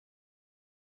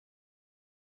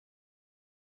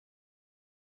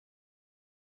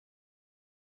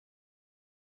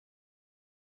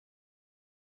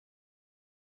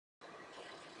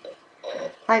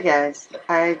Hi guys,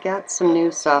 I got some new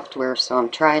software, so I'm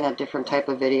trying a different type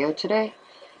of video today.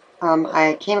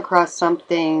 I came across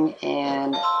something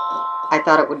and I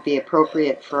thought it would be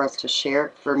appropriate for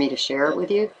me to share it with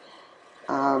you,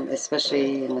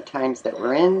 especially in the times that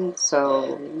we're in.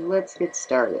 So let's get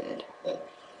started.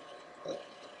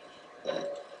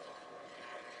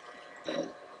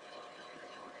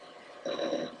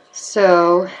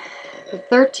 So the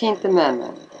 13th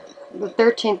Amendment. The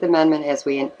 13th Amendment, as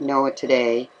we know it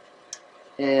today,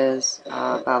 is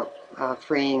about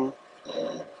freeing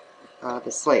the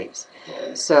slaves.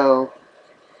 So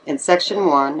in Section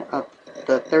 1 of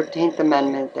the 13th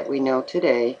Amendment that we know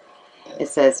today, it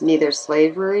says, "Neither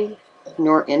slavery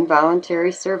nor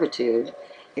involuntary servitude,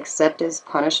 except as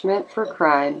punishment for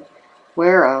crime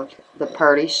whereof the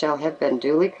party shall have been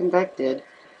duly convicted,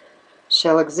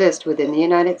 shall exist within the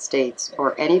United States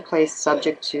or any place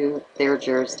subject to their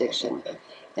jurisdiction."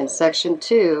 In Section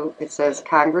 2, it says,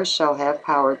 "Congress shall have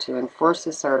power to enforce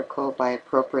this article by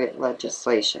appropriate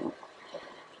legislation."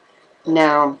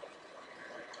 Now,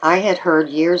 I had heard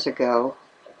years ago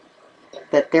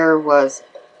that there was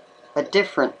a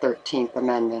different 13th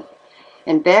Amendment.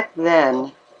 And back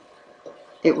then,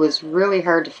 it was really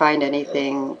hard to find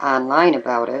anything online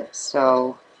about it.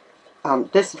 So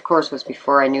this, of course, was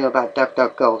before I knew about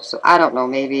DuckDuckGo. So I don't know,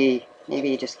 maybe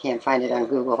you just can't find it on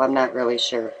Google. I'm not really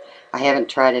sure. I haven't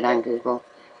tried it on Google.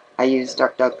 I use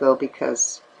DuckDuckGo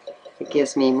because it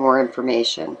gives me more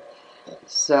information.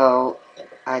 So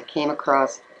I came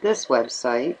across this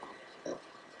website,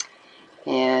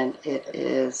 and it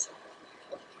is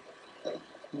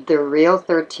the real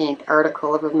 13th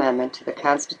Article of Amendment to the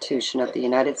Constitution of the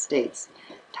United States,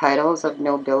 Titles of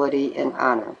Nobility and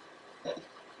Honor.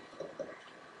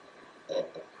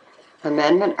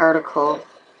 Amendment Article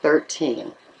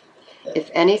 13. If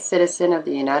any citizen of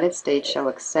the United States shall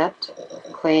accept,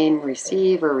 claim,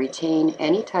 receive, or retain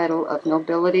any title of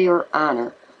nobility or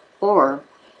honor, or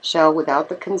shall, without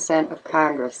the consent of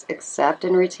Congress, accept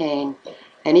and retain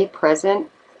any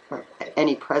present,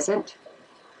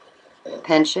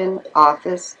 pension,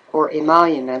 office, or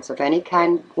emoluments of any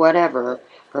kind whatever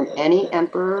from any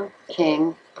emperor,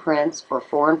 king, prince, or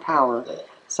foreign power,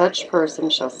 such person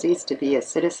shall cease to be a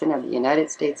citizen of the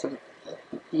United States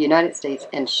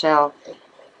and shall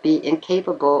be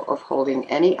incapable of holding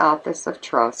any office of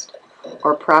trust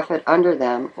or profit under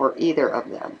them or either of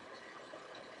them.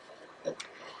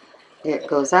 It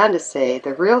goes on to say,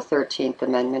 the real 13th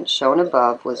Amendment shown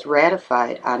above was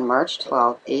ratified on March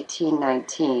 12,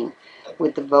 1819,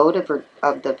 with the vote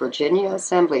of the Virginia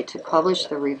Assembly to publish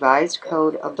the revised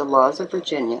Code of the Laws of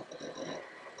Virginia,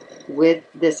 with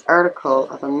this article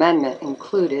of amendment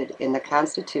included in the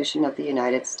Constitution of the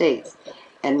United States,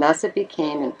 and thus it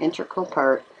became an integral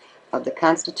part of the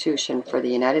Constitution for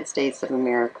the United States of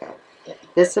America.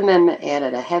 This amendment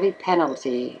added a heavy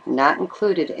penalty not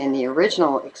included in the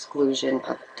original exclusion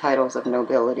of titles of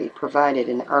nobility provided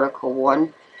in Article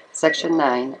 1, Section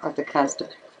 9 of the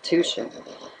Constitution.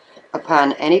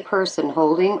 Upon any person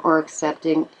holding or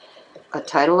accepting a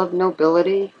title of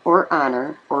nobility or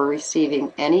honor, or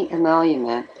receiving any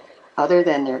emolument other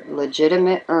than their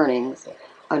legitimate earnings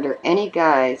under any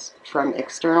guise from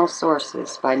external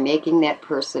sources, by making that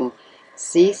person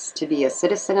cease to be a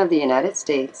citizen of the United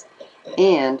States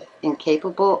and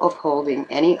incapable of holding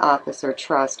any office or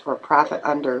trust or profit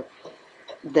under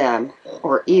them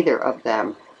or either of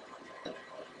them.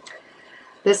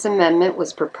 This amendment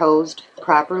was proposed,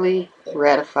 properly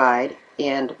ratified,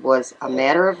 and was a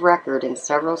matter of record in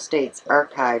several states'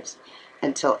 archives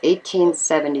until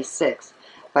 1876,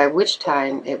 by which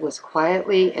time it was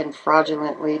quietly and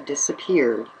fraudulently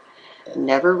disappeared,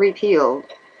 never repealed,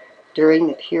 during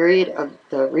the period of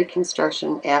the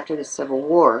Reconstruction after the Civil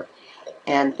War,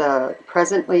 and the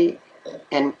presently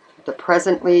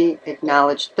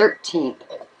acknowledged 13th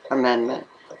Amendment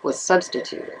was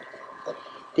substituted.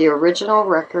 The original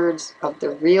records of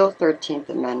the real 13th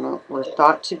Amendment were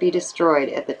thought to be destroyed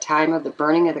at the time of the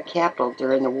burning of the Capitol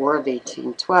during the War of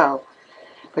 1812,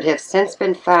 but have since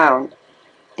been found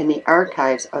in the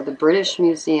archives of the British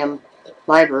Museum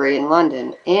Library in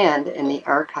London and in the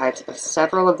archives of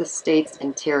several of the states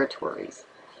and territories.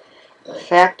 The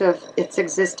fact of its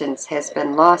existence has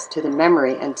been lost to the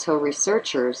memory until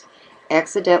researchers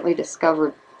accidentally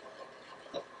discovered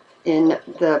in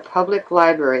the public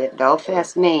library at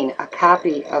Belfast, Maine, a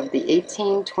copy of the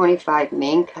 1825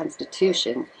 Maine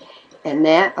Constitution and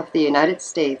that of the United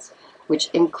States,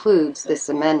 which includes this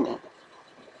amendment.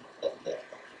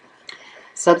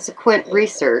 Subsequent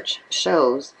research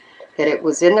shows that it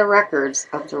was in the records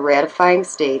of the ratifying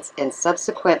states and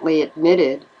subsequently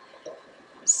admitted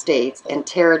states and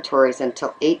territories until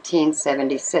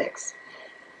 1876.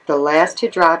 The last to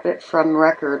drop it from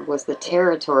record was the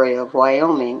territory of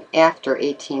Wyoming after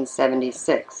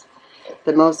 1876.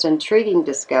 The most intriguing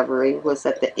discovery was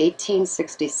that the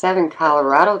 1867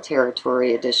 Colorado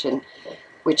Territory edition,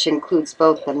 which includes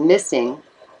both the missing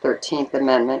 13th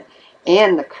Amendment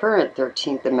and the current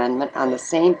 13th Amendment on the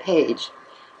same page.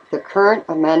 The current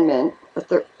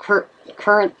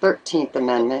 13th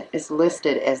Amendment is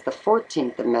listed as the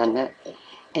 14th Amendment,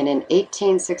 and in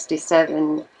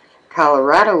 1867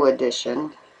 Colorado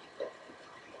edition,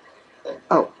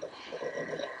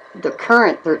 the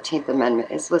current 13th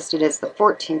Amendment is listed as the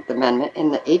 14th Amendment in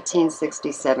the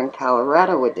 1867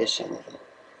 Colorado edition.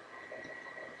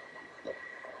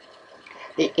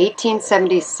 The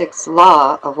 1876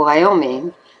 Law of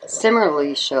Wyoming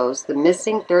similarly shows the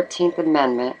missing 13th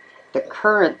Amendment, the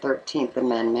current 13th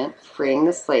Amendment, freeing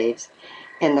the slaves,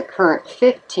 and the current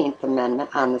 15th Amendment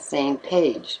on the same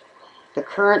page. The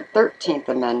current 13th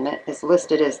Amendment is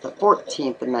listed as the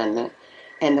 14th Amendment,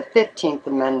 and the 15th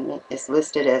Amendment is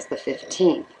listed as the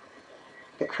 15th.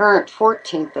 The current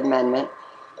 14th Amendment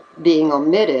being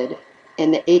omitted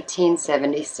in the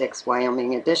 1876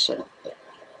 Wyoming edition.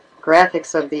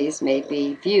 Graphics of these may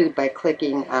be viewed by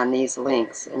clicking on these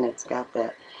links, and it's got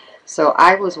that. So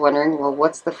I was wondering, well,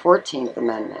 what's the 14th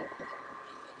Amendment?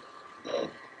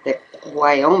 That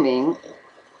Wyoming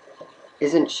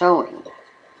isn't showing.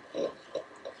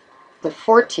 The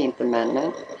 14th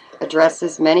Amendment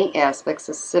addresses many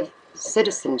aspects of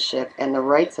citizenship and the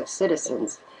rights of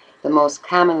citizens. The most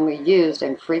commonly used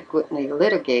and frequently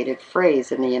litigated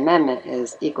phrase in the amendment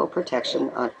is equal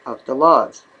protection of the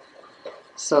laws.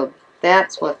 So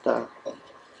that's what the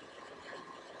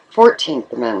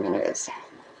 14th Amendment is.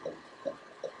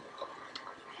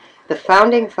 The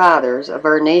founding fathers of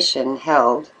our nation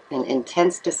held an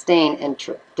intense disdain and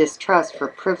distrust for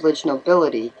privileged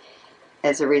nobility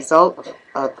as a result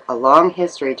of a long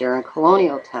history during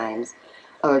colonial times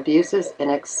of abuses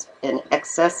and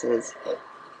excesses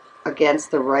against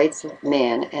the rights of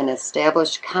man, and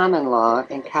established common law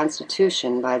and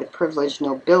constitution by the privileged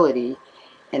nobility,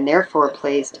 and therefore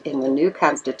placed in the new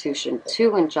Constitution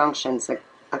 2 injunctions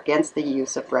against the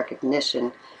use of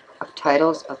recognition of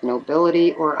titles of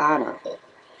nobility or honor.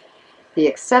 The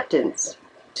acceptance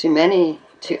to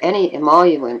any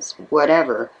emoluments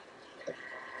whatever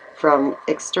from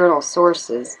external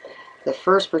sources, the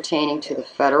first pertaining to the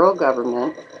federal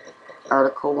government,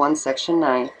 Article 1, Section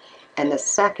 9, and the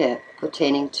second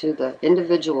pertaining to the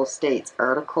individual states,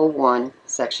 Article 1,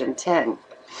 Section 10.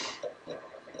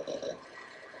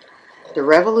 The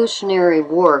Revolutionary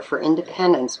War for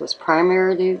Independence was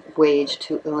primarily waged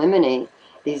to eliminate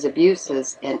these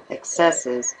abuses and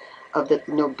excesses of the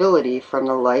nobility from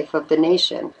the life of the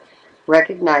nation,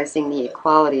 recognizing the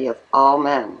equality of all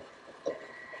men.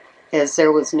 As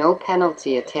there was no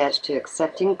penalty attached to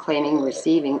accepting, claiming,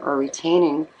 receiving, or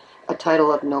retaining a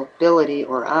title of nobility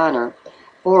or honor,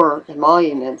 or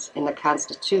emoluments in the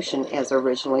Constitution as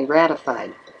originally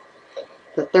ratified.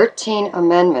 The 13th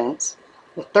Amendment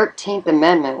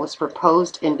was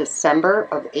proposed in December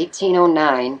of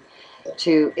 1809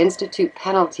 to institute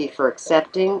penalty for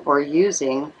accepting or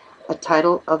using a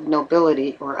title of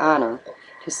nobility or honor,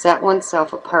 to set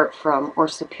oneself apart from or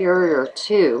superior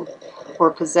to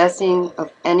or possessing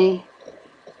of any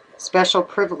special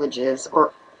privileges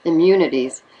or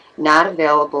immunities not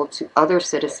available to other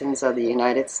citizens of the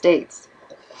United States.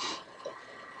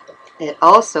 It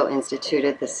also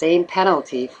instituted the same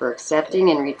penalty for accepting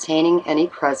and retaining any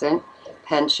present,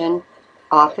 pension,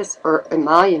 office, or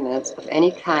emoluments of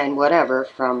any kind whatever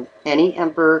from any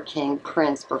emperor, king,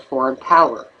 prince, or foreign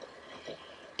power.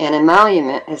 An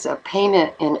emolument is a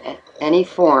payment in any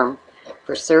form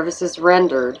for services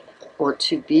rendered or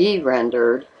to be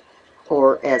rendered,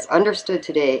 or as understood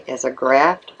today as a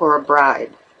graft or a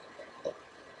bribe.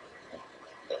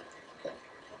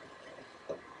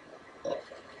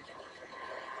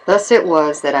 Thus it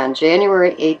was that on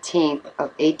January 18th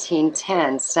of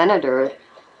 1810,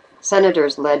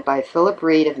 senators led by Philip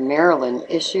Reed of Maryland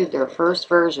issued their first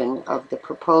version of the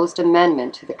proposed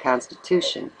amendment to the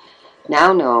Constitution,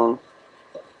 now known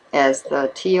as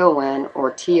the TON or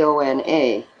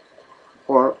TONA,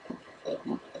 or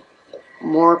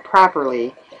more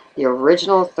properly, the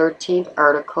original 13th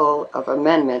Article of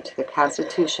Amendment to the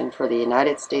Constitution for the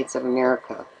United States of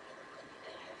America.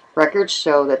 Records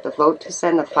show that the vote to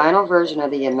send the final version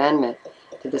of the amendment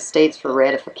to the states for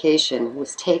ratification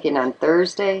was taken on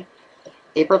Thursday,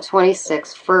 April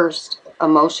 26. First, a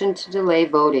motion to delay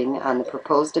voting on the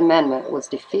proposed amendment was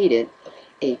defeated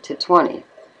 8-20.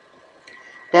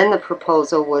 Then the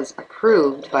proposal was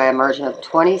approved by a margin of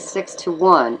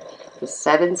 26-1, with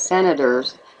 7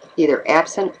 senators either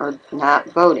absent or not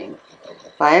voting.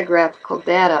 Biographical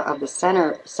data of the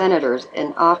senators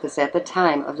in office at the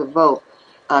time of the vote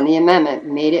on the amendment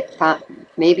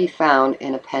may be found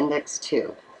in Appendix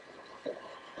 2.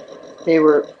 They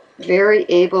were very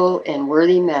able and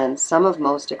worthy men, some of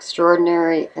most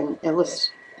extraordinary and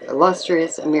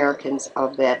illustrious Americans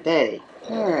of that day.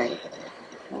 All right,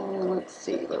 let's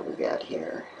see what we got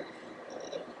here.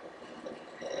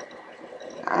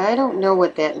 I don't know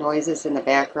what that noise is in the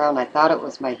background. I thought it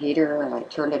was my heater, and I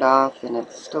turned it off, and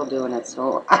it's still doing it.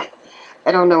 So I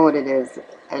don't know what it is.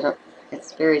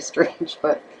 It's very strange,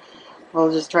 but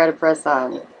we'll just try to press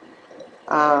on.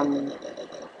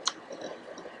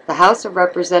 The House of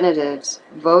Representatives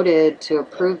voted to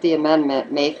approve the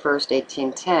amendment May 1st,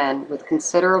 1810, with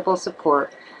considerable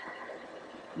support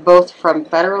both from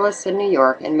Federalists in New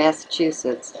York and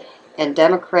Massachusetts and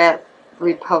Democrat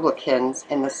Republicans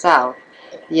in the South.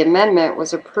 The amendment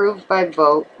was approved by a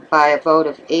vote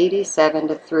of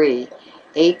 87-3.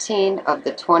 18 of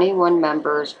the 21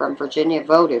 members from Virginia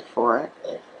voted for it.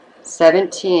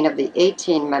 17 of the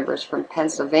 18 members from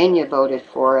Pennsylvania voted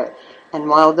for it, and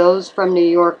while those from New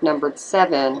York numbered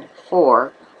 7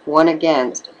 for, 1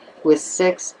 against, with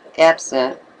 6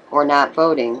 absent or not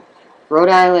voting. Rhode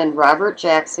Island Robert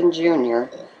Jackson Jr.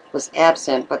 was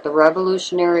absent, but the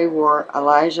Revolutionary War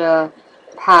Elijah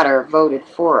Potter voted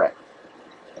for it.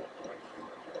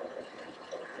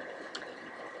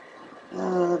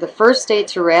 The first state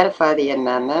to ratify the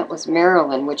amendment was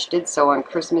Maryland, which did so on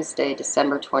Christmas Day,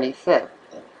 December 25th,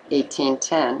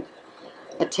 1810.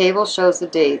 A table shows the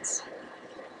dates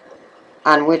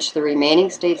on which the remaining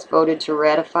states voted to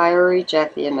ratify or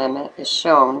reject the amendment is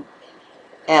shown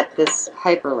at this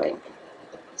hyperlink.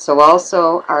 So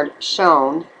also are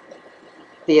shown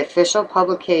the official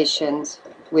publications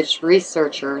which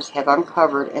researchers have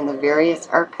uncovered in the various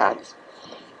archives.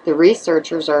 The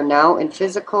researchers are now in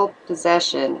physical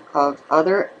possession of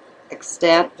other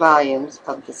extant volumes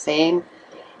of the same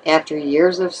after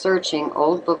years of searching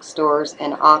old bookstores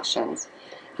and auctions.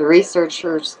 The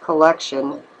researchers'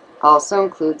 collection also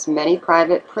includes many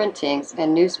private printings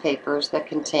and newspapers that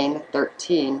contain the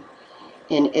 13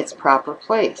 in its proper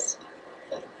place.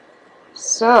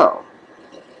 So,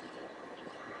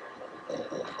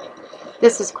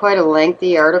 this is quite a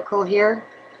lengthy article here,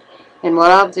 and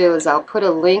what I'll do is I'll put a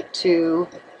link to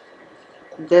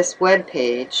this web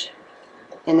page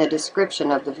in the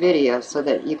description of the video so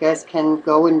that you guys can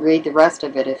go and read the rest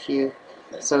of it if you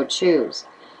so choose.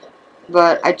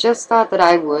 But I just thought that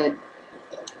I would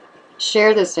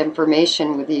share this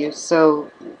information with you so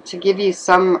to give you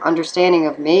some understanding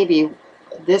of maybe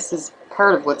this is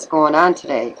part of what's going on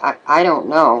today. I don't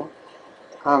know.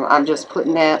 I'm just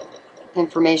putting that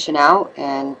information out,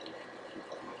 and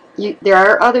there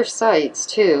are other sites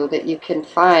too that you can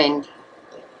find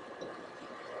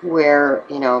where,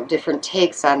 you know, different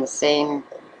takes on the same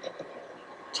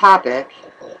topic.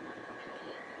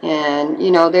 And,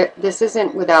 you know, this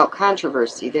isn't without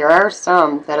controversy. There are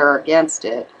some that are against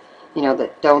it, you know,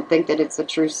 that don't think that it's a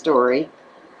true story.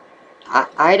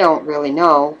 I don't really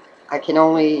know. I can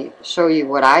only show you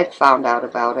what I've found out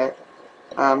about it.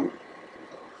 I'm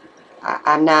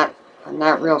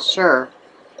not real sure.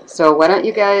 So why don't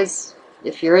you guys,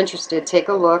 if you're interested, take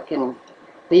a look and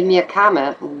leave me a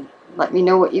comment and let me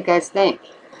know what you guys think.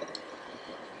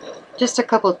 Just a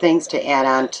couple things to add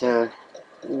on to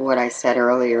what I said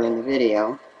earlier in the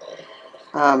video.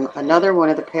 Another one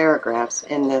of the paragraphs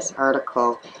in this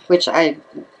article, which I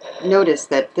noticed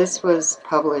that this was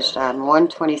published on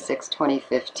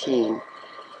 1/26/2015.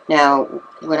 Now,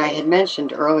 when I had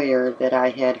mentioned earlier that I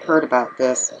had heard about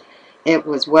this, it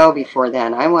was well before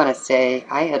then. I want to say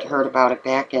I had heard about it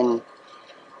back in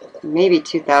maybe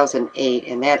 2008,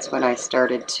 and that's when I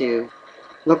started to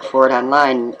look for it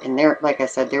online. And there, like I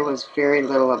said, there was very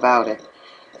little about it.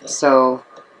 So,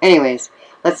 anyways,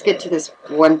 let's get to this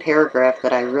one paragraph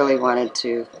that I really wanted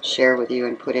to share with you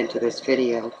and put into this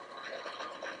video.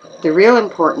 The real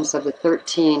importance of the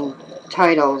 13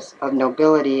 titles of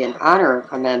nobility and honor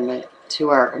amendment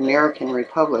to our American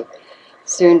Republic,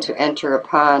 soon to enter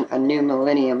upon a new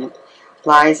millennium,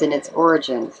 lies in its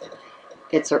origins.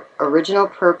 Its original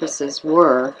purposes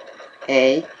were: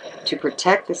 A. To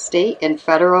protect the state and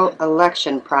federal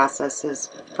election processes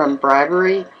from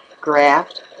bribery,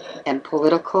 graft, and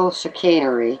political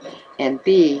chicanery, and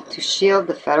B. To shield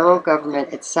the federal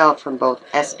government itself from both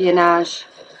espionage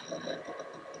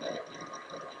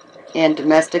and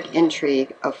domestic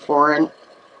intrigue of foreign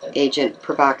agent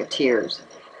provocateurs,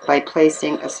 by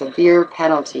placing a severe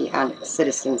penalty on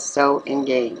citizens so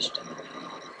engaged.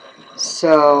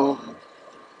 So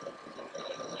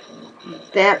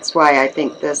that's why I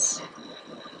think this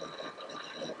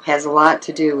has a lot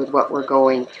to do with what we're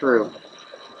going through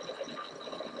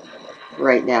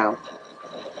right now.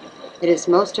 It is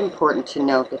most important to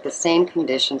note that the same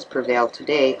conditions prevail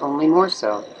today, only more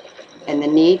so, and the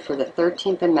need for the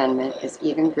 13th Amendment is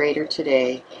even greater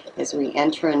today as we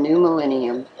enter a new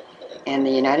millennium and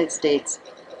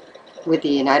with the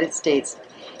United States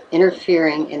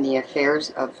interfering in the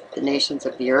affairs of the nations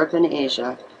of Europe and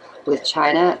Asia, with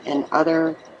China and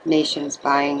other nations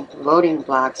buying voting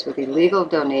blocks with illegal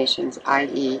donations,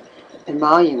 i.e.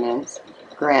 emoluments,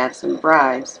 grants, and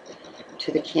bribes,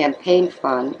 to the campaign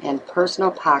fund and personal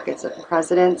pockets of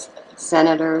presidents,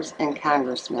 senators, and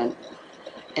congressmen,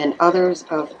 and others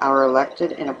of our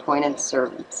elected and appointed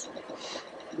servants,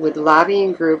 with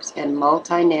lobbying groups and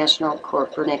multinational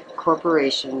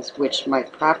corporations, which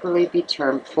might properly be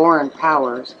termed foreign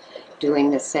powers, doing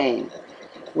the same,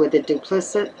 with the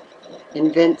duplicit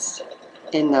evinced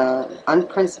in the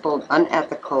unprincipled,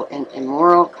 unethical, and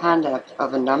immoral conduct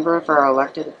of a number of our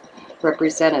elected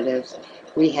representatives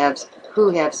who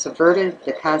have subverted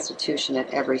the Constitution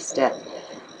at every step,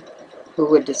 who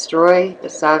would destroy the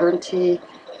sovereignty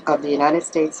of the United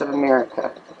States of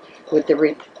America, with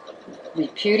the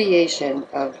repudiation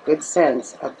of good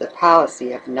sense of the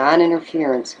policy of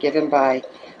non-interference given by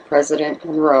President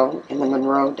Monroe in the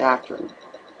Monroe Doctrine.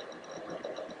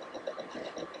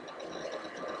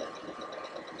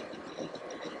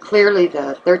 Clearly,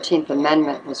 the 13th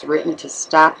Amendment was written to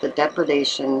stop the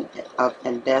depredation of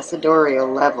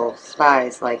ambassadorial level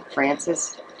spies like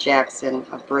Francis Jackson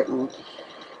of Britain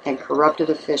and corrupted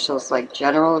officials like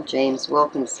General James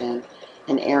Wilkinson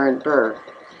and Aaron Burr.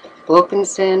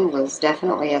 Wilkinson was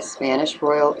definitely a Spanish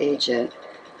royal agent.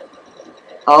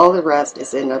 All the rest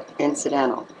is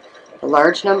incidental. The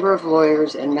large number of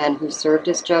lawyers and men who served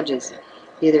as judges,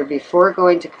 either before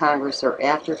going to Congress or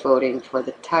after voting for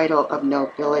the title of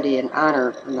Nobility and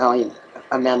Honor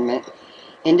Amendment,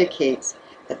 indicates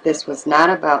that this was not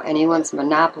about anyone's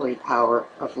monopoly power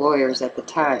of lawyers at the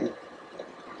time.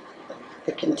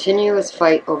 The continuous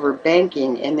fight over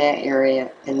banking in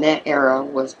that era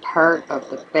was part of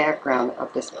the background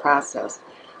of this process,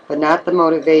 but not the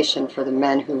motivation for the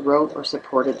men who wrote or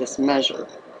supported this measure.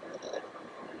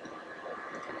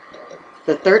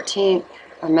 The 13th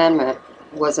Amendment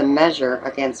was a measure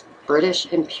against British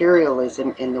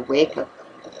imperialism in the wake of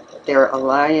their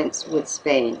alliance with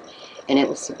Spain, and it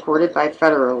was supported by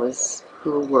Federalists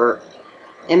who were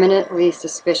eminently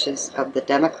suspicious of the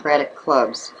democratic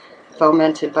clubs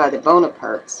fomented by the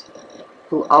Bonapartes,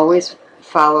 who always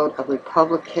followed a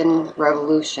Republican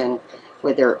revolution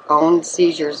with their own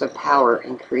seizures of power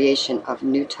and creation of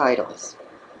new titles.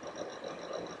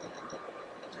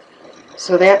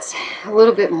 So that's a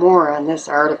little bit more on this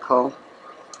article.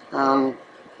 The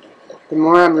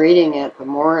more I'm reading it, the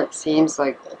more it seems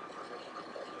like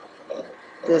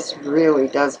this really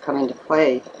does come into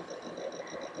play.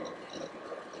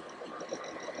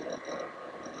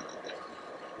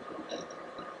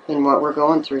 In what we're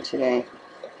going through today.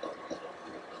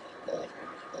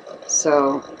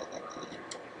 So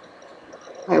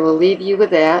I will leave you with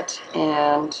that,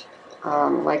 and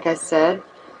like I said,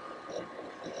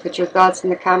 put your thoughts in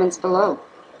the comments below.